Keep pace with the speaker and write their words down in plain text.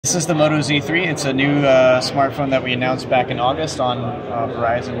This is the Moto Z3. It's a new smartphone that we announced back in August on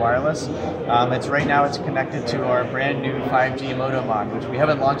Verizon Wireless. Right now it's connected to our brand new 5G Moto mod, which we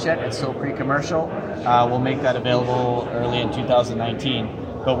haven't launched yet. It's still pre-commercial. We'll make that available early in 2019.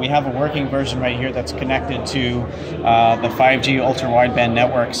 But we have a working version right here that's connected to the 5G ultra-wideband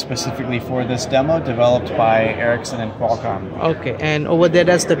network specifically for this demo, developed by Ericsson and Qualcomm. Okay, and over there,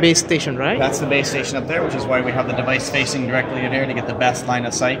 that's the base station, right? That's the base station up there, which is why we have the device facing directly in there to get the best line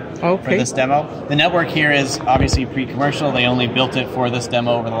of sight for this demo. The network here is obviously pre-commercial. They only built it for this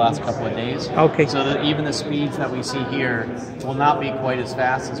demo over the last couple of days. Okay. So that even the speeds that we see here will not be quite as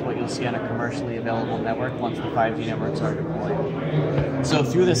fast as what you'll see on a commercially available network once the 5G networks are deployed. So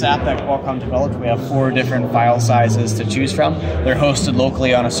through this app that Qualcomm developed, we have 4 different file sizes to choose from. They're hosted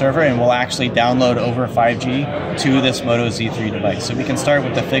locally on a server, and we'll actually download over 5G to this Moto Z3 device. So we can start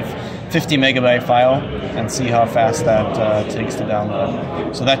with the 50 megabyte file and see how fast that takes to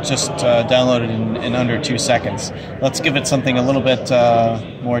download. So that just downloaded in under 2 seconds. Let's give it something a little bit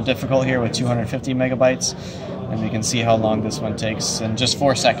more difficult here with 250 megabytes. And we can see how long this one takes in just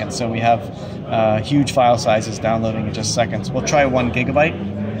 4 seconds. So we have huge file sizes downloading in just seconds. We'll try 1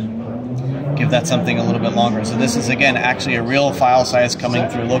 gigabyte. Give that something a little bit longer. So this is, again, actually a real file size coming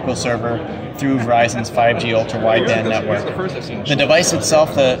through local server through Verizon's 5G ultra-wideband network. The device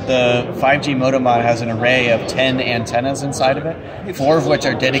itself, the 5G Moto mod, has an array of 10 antennas inside of it, 4 of which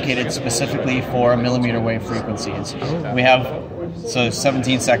are dedicated specifically for millimeter wave frequencies. We have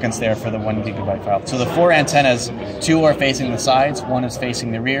 17 seconds there for the 1 gigabyte file. So the 4 antennas, 2 are facing the sides, 1 is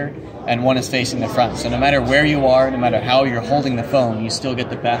facing the rear, and 1 is facing the front. So no matter where you are, no matter how you're holding the phone, you still get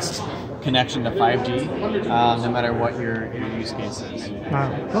the best connection to 5G, no matter what your use case is.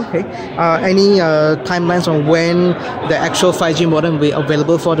 Okay. Any timelines on when the actual 5G modem will be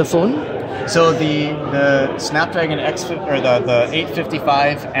available for the phone? So the Snapdragon the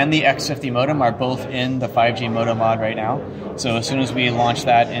 855 and the X50 modem are both in the 5G Moto mod right now. So as soon as we launch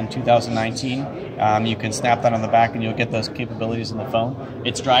that in 2019, you can snap that on the back and you'll get those capabilities in the phone.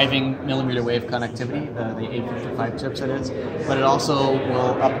 It's driving millimeter wave connectivity, the 855 chipset is, but it also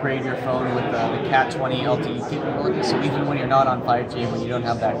will upgrade your phone with the Cat 20 LTE capability. So even when you're not on 5G, when you don't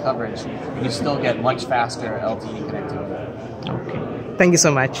have that coverage, you still get much faster LTE connectivity. Okay. Thank you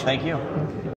so much. Thank you.